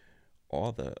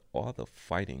all the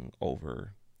fighting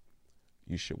over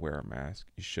you should wear a mask,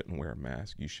 you shouldn't wear a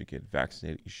mask, you should get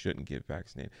vaccinated, you shouldn't get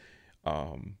vaccinated.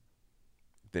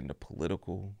 Then the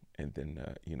political, and then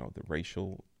the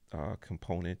racial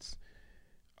components,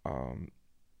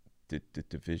 the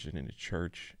division in the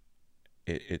church.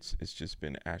 It's just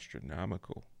been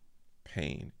astronomical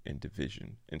pain and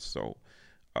division, and so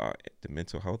the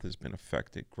mental health has been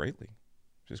affected greatly,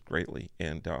 just greatly.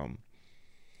 And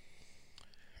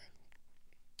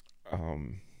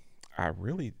I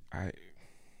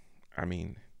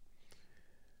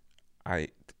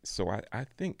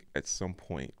think at some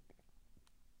point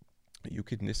you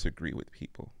can disagree with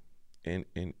people, and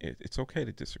it's okay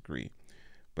to disagree,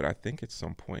 but I think at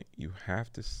some point you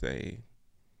have to say,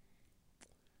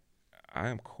 I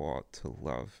am called to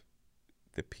love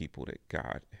the people that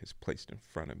God has placed in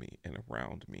front of me and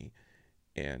around me,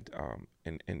 and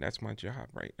that's my job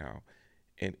right now.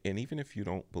 And even if you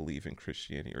don't believe in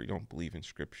Christianity, or you don't believe in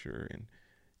Scripture, and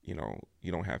you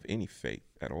don't have any faith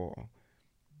at all,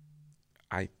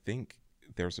 I think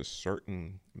there's a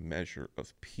certain measure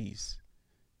of peace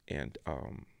and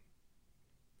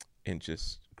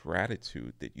just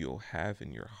gratitude that you'll have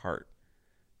in your heart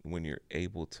when you're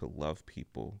able to love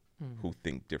people who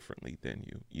think differently than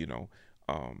you.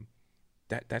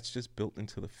 That's just built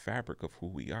into the fabric of who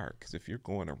we are. Because if you're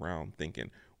going around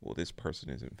thinking, well, this person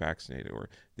isn't vaccinated, or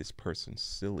this person's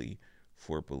silly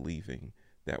for believing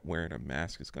that wearing a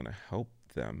mask is going to help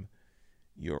them,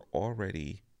 you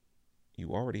already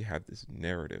have this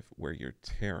narrative where you're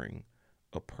tearing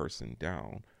a person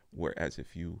down. Whereas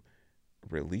if you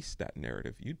release that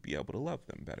narrative, you'd be able to love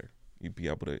them better. You'd be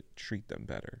able to treat them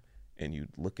better, and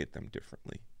you'd look at them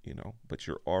differently, but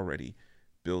you're already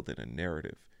building a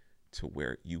narrative to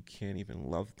where you can't even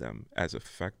love them as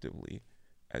effectively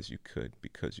as you could,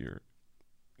 because you're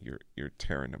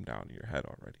tearing them down in your head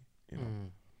already.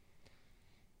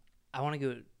 I want to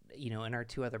go, in our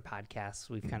two other podcasts,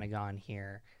 we've kind of gone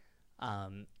here.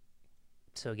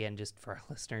 So again, just for our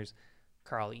listeners,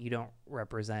 Carl, you don't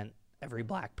represent every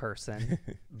Black person,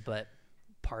 but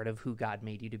part of who God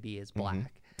made you to be is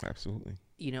Black. Absolutely.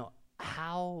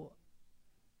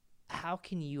 How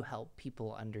can you help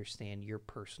people understand your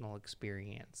personal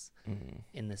experience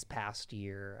in this past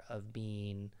year of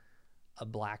being a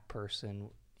Black person,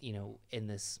 in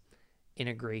this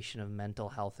integration of mental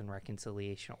health and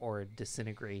reconciliation, or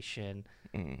disintegration?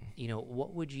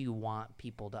 What would you want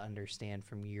people to understand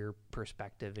from your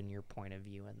perspective and your point of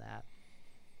view in that?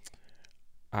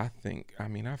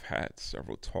 I've had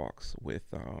several talks with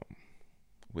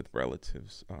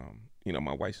relatives.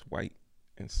 My wife's white,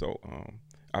 and so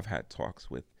I've had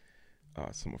talks with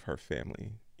some of her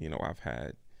family. I've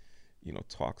had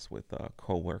talks with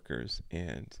coworkers,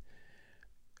 and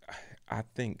I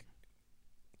think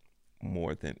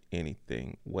more than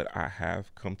anything, what I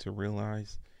have come to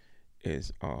realize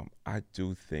is I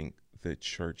do think the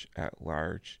church at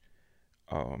large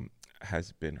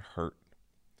has been hurt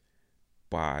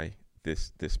by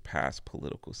this past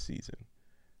political season,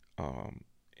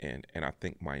 and I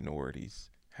think minorities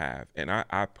have, and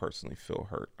I personally feel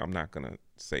hurt. I'm not gonna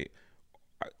say,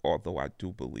 although I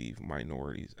do believe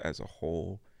minorities as a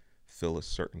whole feel a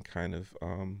certain kind of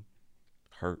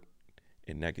hurt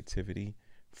and negativity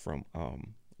from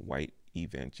white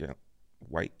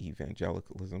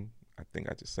evangelicalism. I think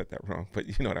I just said that wrong, but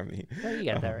you know what I mean. No, you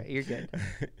got that right. You're good.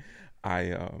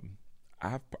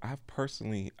 I've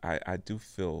personally, I do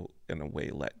feel in a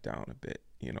way let down a bit.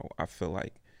 You know, I feel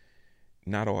like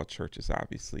not all churches,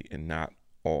 obviously, and not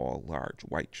all large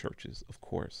white churches, of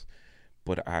course,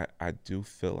 but I do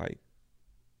feel like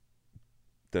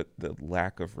the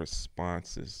lack of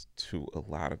responses to a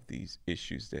lot of these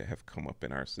issues that have come up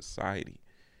in our society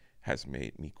has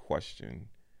made me question,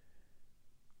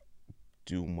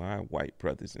 do my white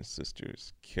brothers and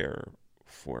sisters care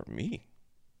for me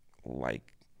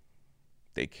like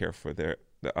they care for the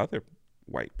other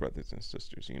white brothers and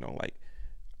sisters? You know, like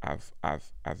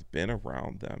I've been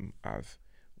around them, I've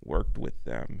worked with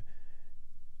them,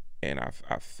 and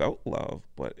I've felt love,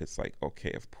 but it's like,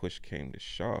 okay, if push came to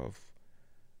shove,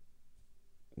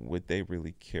 would they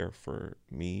really care for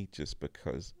me just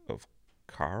because of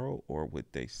Carl, or would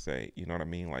they say, you know what I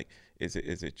mean? Like, is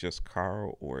it just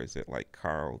Carl, or is it like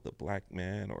Carl the black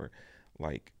man, or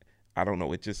like, I don't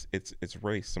know. It's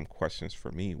raised some questions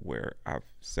for me where I've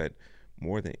said,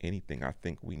 more than anything, I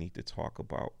think we need to talk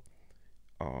about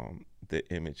the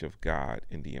image of God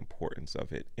and the importance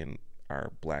of it in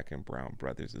our black and brown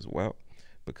brothers as well,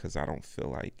 because I don't feel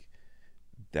like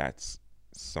that's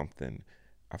something.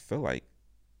 I feel like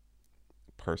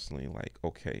personally, like,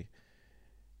 okay,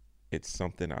 it's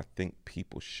something I think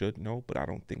people should know, but I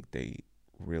don't think they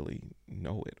really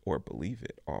know it or believe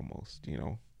it almost, you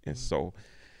know? And so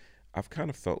I've kind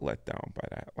of felt let down by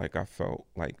that. Like, I felt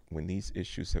like when these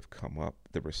issues have come up,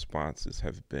 the responses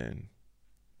have been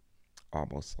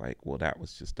almost like, well, that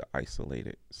was just an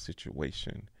isolated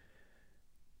situation.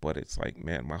 But it's like,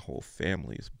 man, my whole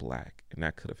family is black, and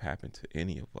that could have happened to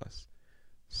any of us.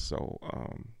 So,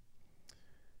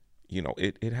 you know,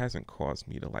 it hasn't caused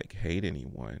me to like hate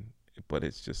anyone, but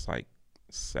it's just like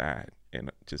sad, and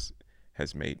it just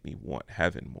has made me want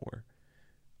heaven more.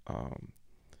 Um,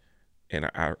 and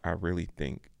I really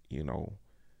think, you know,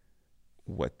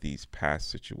 what these past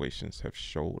situations have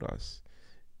showed us,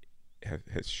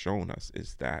 has shown us,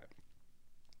 is that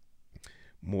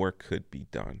more could be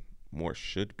done, more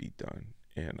should be done,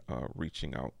 and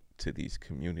reaching out to these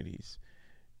communities,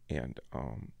 and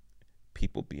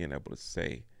people being able to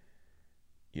say,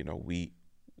 you know,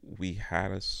 we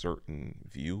had a certain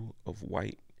view of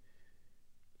white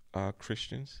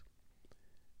Christians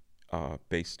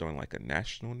based on like a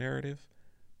national narrative,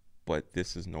 but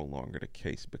this is no longer the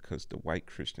case, because the white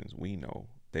Christians we know,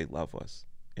 they love us,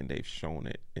 and they've shown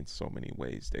it in so many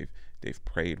ways. They've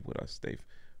prayed with us. They've,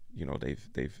 you know,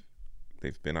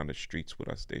 they've been on the streets with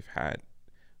us. They've had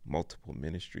multiple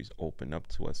ministries open up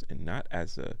to us, and not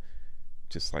as a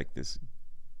just like this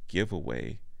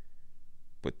giveaway,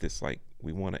 but this like,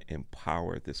 we want to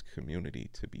empower this community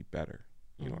to be better.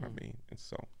 You know what I mean? And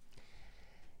so,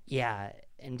 yeah,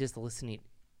 and just listening,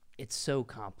 it's so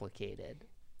complicated.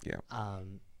 yeah.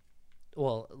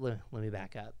 Well, let me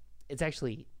back up.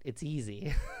 It's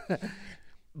easy,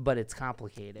 but it's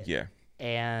complicated. Yeah.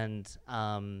 And,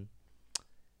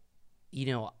 you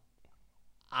know,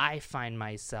 I find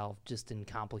myself just in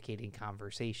complicating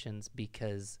conversations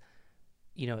because,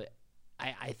 you know,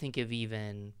 I think of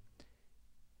even,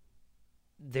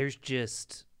 there's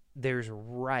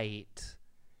right,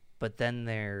 but then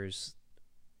there's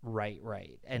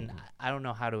right. And I don't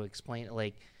know how to explain it.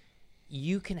 Like,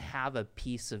 you can have a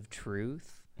piece of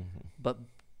truth, but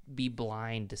be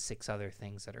blind to 6 other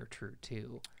things that are true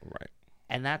too. Right.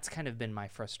 And that's kind of been my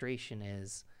frustration,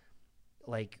 is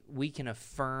like, we can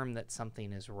affirm that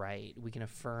something is right. We can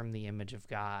affirm the image of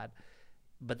God,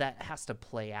 but that has to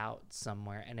play out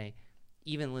somewhere. And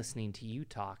even listening to you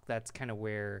talk, that's kind of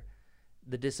where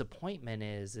the disappointment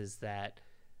is that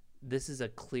this is a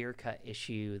clear-cut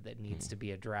issue that needs to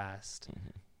be addressed.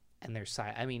 And there's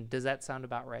I mean, does that sound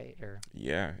about right? Or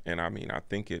Yeah. And I mean, I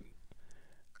think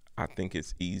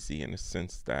it's easy in the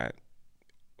sense that,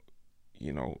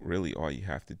 you know, really all you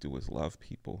have to do is love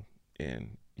people,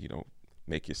 and, you know,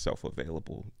 make yourself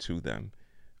available to them,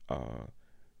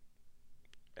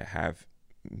 have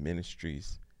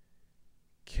ministries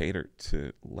catered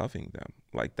to loving them.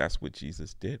 Like, that's what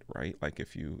Jesus did, right? Like,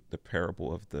 the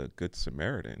parable of the Good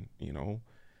Samaritan, you know,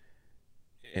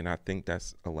 and I think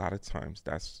that's a lot of times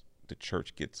that's the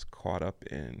church gets caught up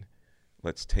in,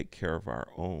 let's take care of our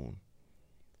own,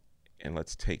 and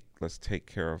let's take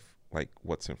care of like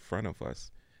what's in front of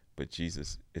us. But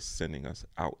Jesus is sending us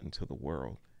out into the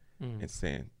world and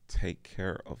saying, take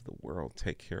care of the world,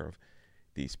 take care of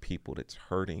these people that's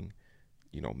hurting,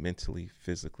 you know, mentally,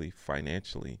 physically,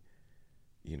 financially.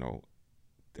 You know,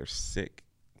 they're sick,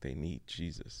 they need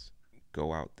Jesus.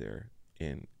 Go out there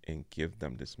and give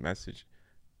them this message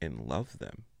and love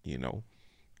them, you know.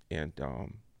 And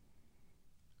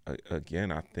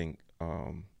again, I think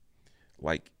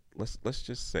like let's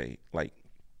just say, like,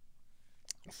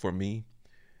 for me,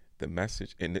 the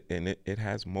message, and it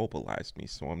has mobilized me.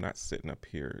 So I'm not sitting up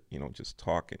here, just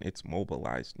talking. It's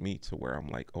mobilized me to where I'm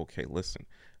like, okay, listen,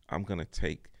 I'm gonna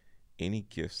take any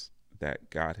gifts that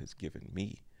God has given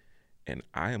me, and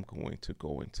I am going to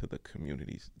go into the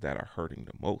communities that are hurting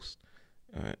the most,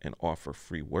 and offer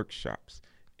free workshops,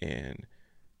 and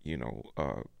you know,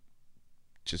 uh,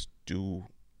 just do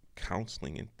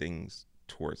counseling and things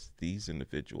towards these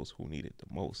individuals who need it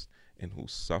the most and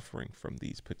who's suffering from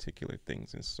these particular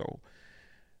things. And so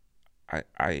I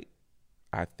I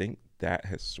I think that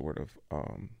has sort of,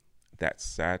 that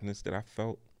sadness that I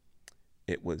felt,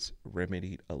 it was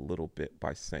remedied a little bit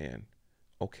by saying,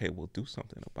 okay, we'll do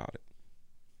something about it.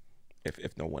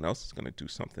 If no one else is going to do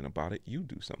something about it, you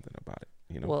do something about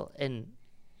it. Well, and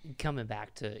coming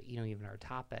back to, even our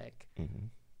topic, Mm-hmm.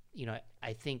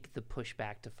 I think the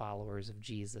pushback to followers of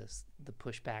Jesus, the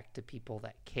pushback to people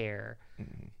that care,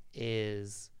 Mm-hmm.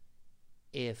 is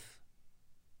if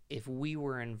we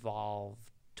were involved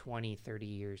 20, 30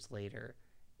 years later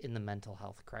in the mental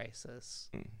health crisis,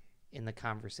 Mm-hmm. in the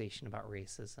conversation about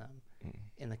racism, Mm-hmm.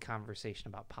 in the conversation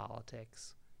about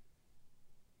politics,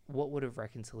 what would have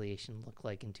reconciliation looked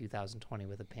like in 2020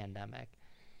 with a pandemic?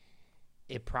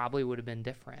 It probably would have been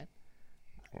different.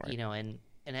 Right.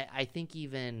 And I think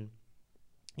even,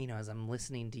 as I'm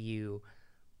listening to you,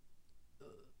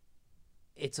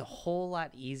 it's a whole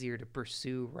lot easier to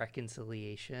pursue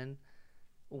reconciliation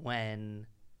when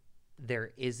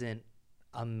there isn't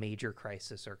a major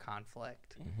crisis or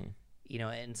conflict. Mm-hmm.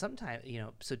 And sometimes,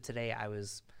 so today I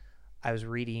was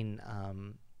reading,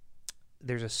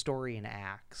 there's a story in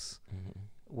Acts Mm-hmm.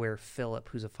 where Philip,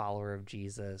 who's a follower of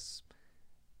Jesus,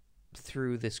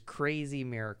 through this crazy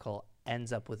miracle,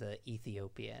 ends up with an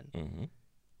Ethiopian. Mm-hmm.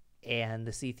 And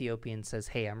this Ethiopian says,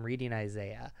 "Hey, I'm reading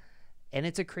Isaiah." And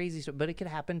it's a crazy story, but it could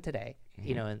happen today,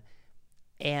 Mm-hmm.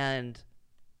 and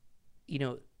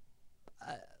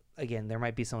again, there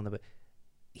might be someone but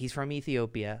he's from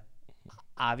Ethiopia.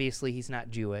 Obviously, he's not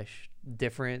Jewish,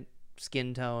 different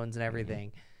skin tones and everything.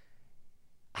 Mm-hmm.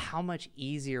 How much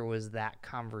easier was that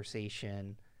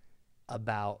conversation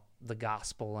about the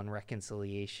gospel and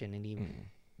reconciliation, and even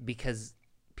because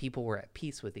people were at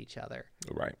peace with each other?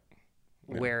 Right.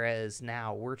 Yeah. Whereas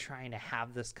now we're trying to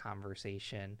have this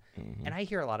conversation, and I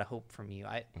hear a lot of hope from you.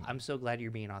 I'm so glad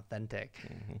you're being authentic,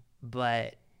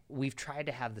 but we've tried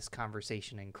to have this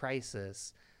conversation in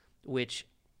crisis, which,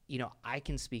 I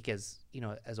can speak as,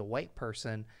 as a white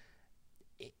person,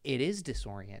 it is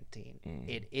disorienting.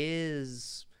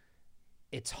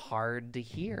 It's hard to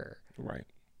hear. Right.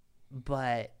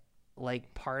 But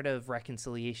like part of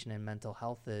reconciliation and mental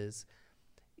health is,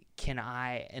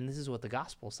 and this is what the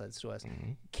gospel says to us,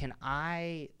 can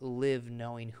I live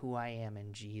knowing who I am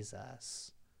in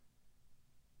Jesus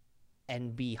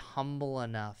and be humble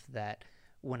enough that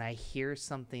when I hear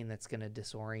something that's going to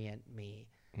disorient me,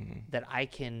 that I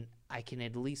can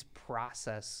at least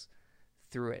process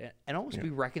through it and almost be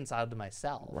reconciled to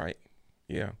myself. Right.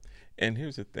 Yeah. And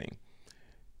here's the thing.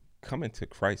 Coming to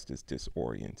Christ is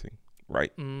disorienting,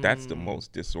 right? That's the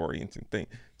most disorienting thing.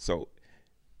 So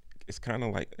it's kind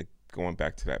of like going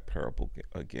back to that parable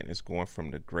again. It's going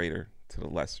from the greater to the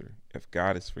lesser. If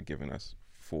God has forgiven us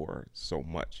for so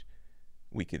much,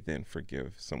 we could then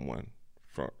forgive someone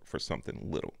for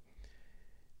something little.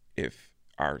 If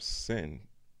our sin,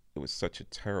 it was such a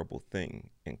terrible thing,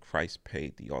 and Christ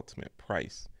paid the ultimate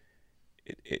price,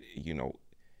 it's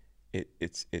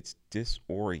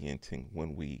disorienting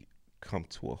when we come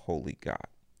to a holy God.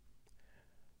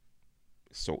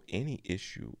 So any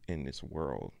issue in this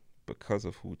world, because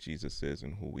of who Jesus is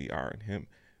and who we are in him,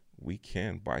 we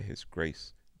can, by his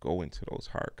grace, go into those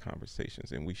hard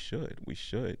conversations. And we should,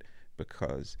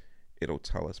 because it'll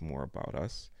tell us more about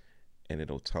us, and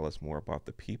it'll tell us more about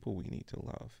the people we need to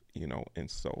love,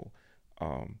 And so,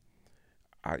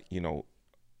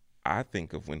 I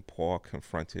think of when Paul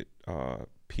confronted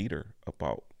Peter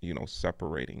about,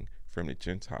 separating from the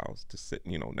Gentiles to sit,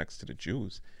 next to the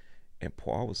Jews. And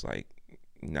Paul was like,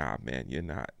 nah, man, you're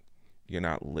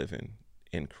not living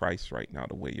in Christ right now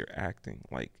the way you're acting.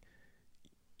 Like,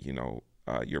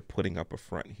 you're putting up a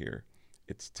front here.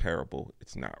 It's terrible.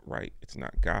 It's not right. It's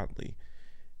not godly.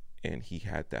 And he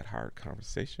had that hard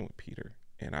conversation with Peter.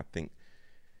 And I think,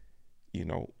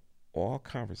 all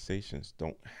conversations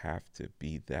don't have to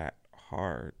be that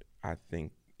hard. I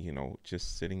think,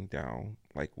 just sitting down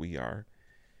like we are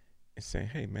and saying,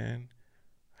 hey, man,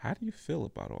 how do you feel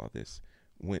about all this?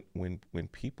 When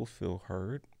people feel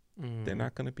heard, they're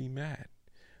not going to be mad.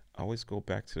 I always go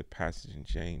back to the passage in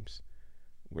James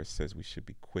where it says we should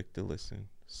be quick to listen,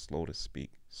 slow to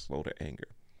speak, slow to anger.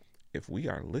 if we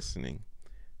are listening,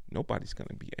 nobody's going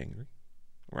to be angry,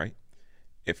 right?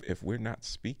 If we're not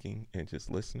speaking and just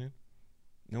listening,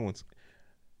 no one's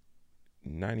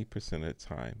 90% of the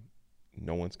time,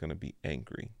 no one's going to be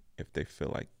angry if they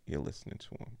feel like you're listening to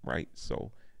them, right?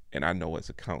 So, and I know as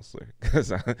a counselor,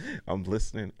 because I'm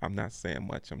listening, I'm not saying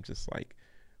much. I'm just like,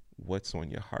 what's on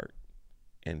your heart?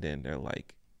 And then they're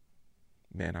like,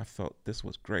 man, I felt this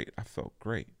was great. I felt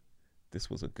great. This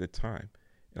was a good time.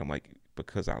 And I'm like,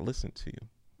 because I listened to you.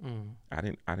 I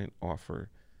didn't offer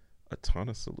a ton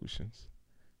of solutions.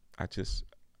 I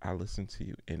listened to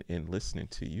you. And in listening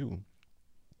to you,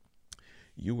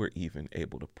 you were even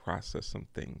able to process some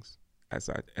things as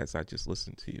I just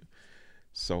listened to you.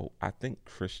 So I think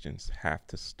Christians have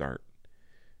to start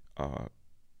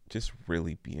just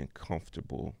really being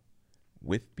comfortable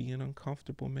with being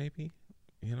uncomfortable, maybe,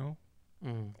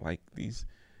 like these.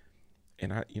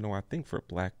 And I think for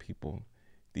Black people,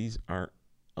 these aren't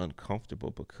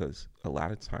uncomfortable because a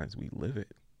lot of times we live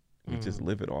it. We just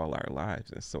live it all our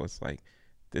lives. And so it's like,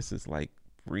 this is like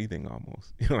breathing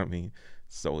almost, you know what I mean?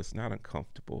 So it's not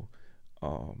uncomfortable.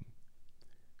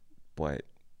 But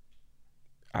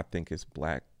I think as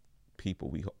Black people,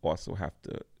 we also have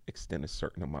to extend a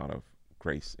certain amount of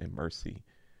grace and mercy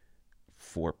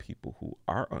for people who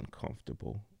are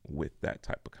uncomfortable with that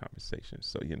type of conversation.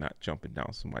 So you're not jumping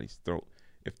down somebody's throat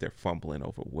if they're fumbling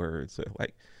over words or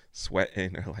like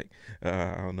sweating or like,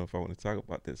 I don't know if I want to talk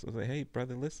about this. I was like, hey,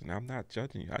 brother, listen, I'm not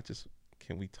judging you.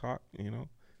 Can we talk,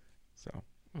 So.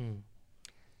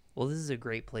 Well, this is a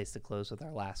great place to close with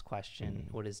our last question.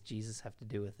 What does Jesus have to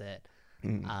do with it?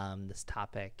 This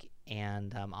topic.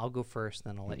 And I'll go first,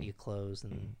 then I'll let you close.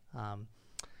 And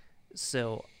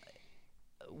so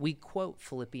we quote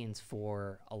Philippians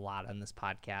 4 a lot on this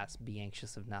podcast, be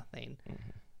anxious of nothing.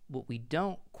 What we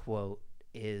don't quote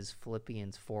is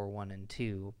Philippians 4:1 and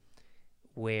 2,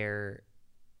 where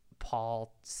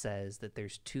Paul says that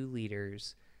there's two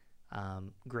leaders,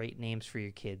 great names for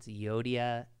your kids,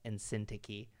 Euodia and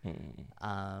Syntyche.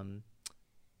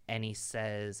 And he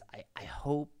says, I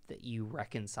hope that you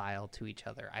reconcile to each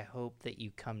other. I hope that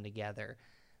you come together.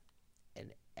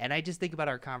 And I just think about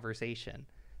our conversation.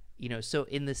 So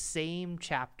in the same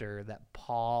chapter that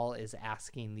Paul is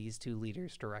asking these two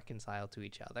leaders to reconcile to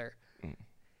each other,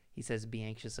 he says, be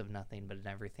anxious of nothing, but in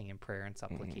everything in prayer and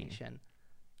supplication.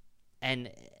 And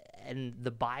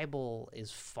the Bible is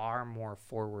far more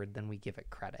forward than we give it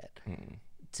credit.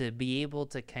 To be able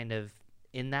to kind of,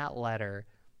 in that letter,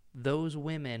 those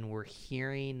women were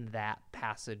hearing that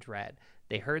passage read.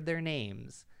 They heard their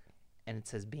names, and it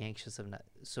says, be anxious of nothing.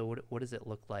 So what does it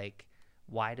look like?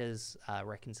 Why does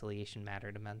reconciliation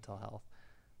matter to mental health?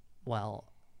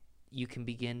 Well, you can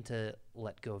begin to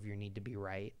let go of your need to be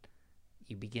right.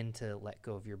 You begin to let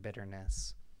go of your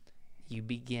bitterness. You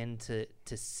begin to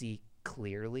see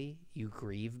clearly. You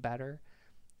grieve better.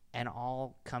 And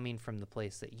all coming from the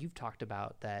place that you've talked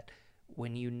about, that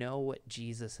when you know what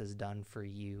Jesus has done for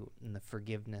you in the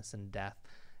forgiveness and death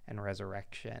and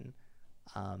resurrection,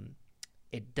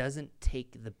 it doesn't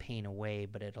take the pain away,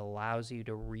 but it allows you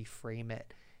to reframe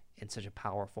it in such a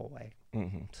powerful way.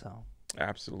 So,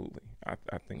 absolutely,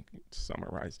 I think you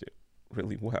summarized it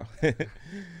really well.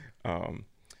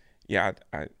 Yeah,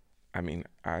 I mean,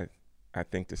 I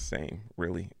think the same.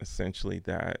 Really, essentially,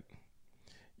 that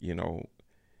you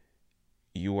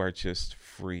are just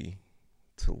free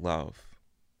to love.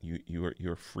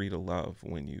 You're free to love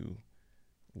when you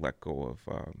let go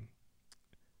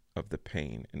of the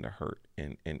pain and the hurt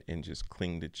and just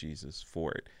cling to Jesus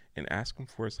for it and ask him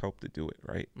for his help to do it,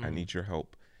 right? I need your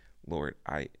help, Lord.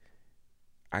 I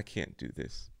can't do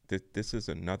this. This is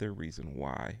another reason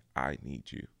why I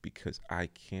need you, because I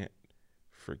can't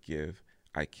forgive,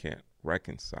 I can't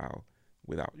reconcile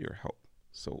without your help.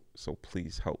 So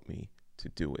please help me to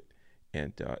do it.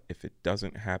 And if it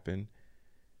doesn't happen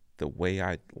the way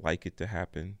I'd like it to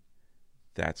happen,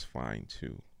 that's fine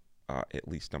too. At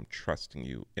least I'm trusting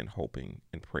you and hoping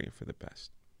and praying for the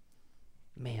best.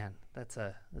 Man, that's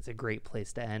a great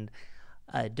place to end.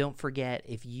 Don't forget,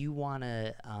 if you want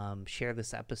to share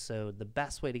this episode, the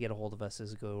best way to get a hold of us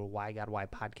is go to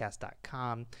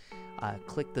whygodwhypodcast.com.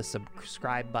 Click the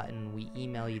subscribe button. We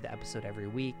email you the episode every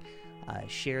week.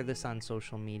 Share this on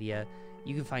social media.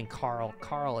 You can find Carl.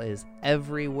 Carl is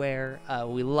everywhere.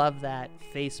 We love that.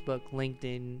 Facebook,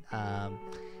 LinkedIn,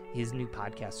 his new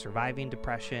podcast, Surviving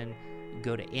Depression.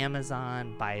 Go to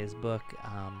Amazon, buy his book,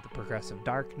 The Progressive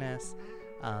Darkness.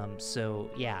 So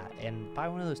yeah, and buy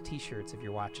one of those t-shirts if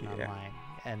you're watching online.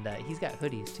 And he's got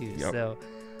hoodies too. Yep. So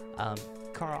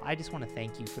Carl, I just want to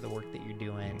thank you for the work that you're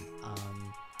doing.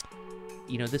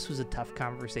 this was a tough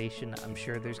conversation. I'm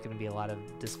sure there's going to be a lot of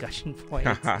discussion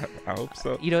points. I hope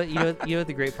so. You know what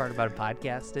the great part about a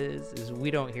podcast is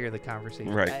we don't hear the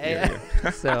conversation. Right. Yeah.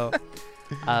 So,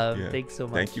 Yeah. thanks so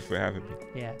much. Thank you for having me.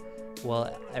 Yeah.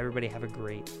 Well, everybody have a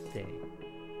great day.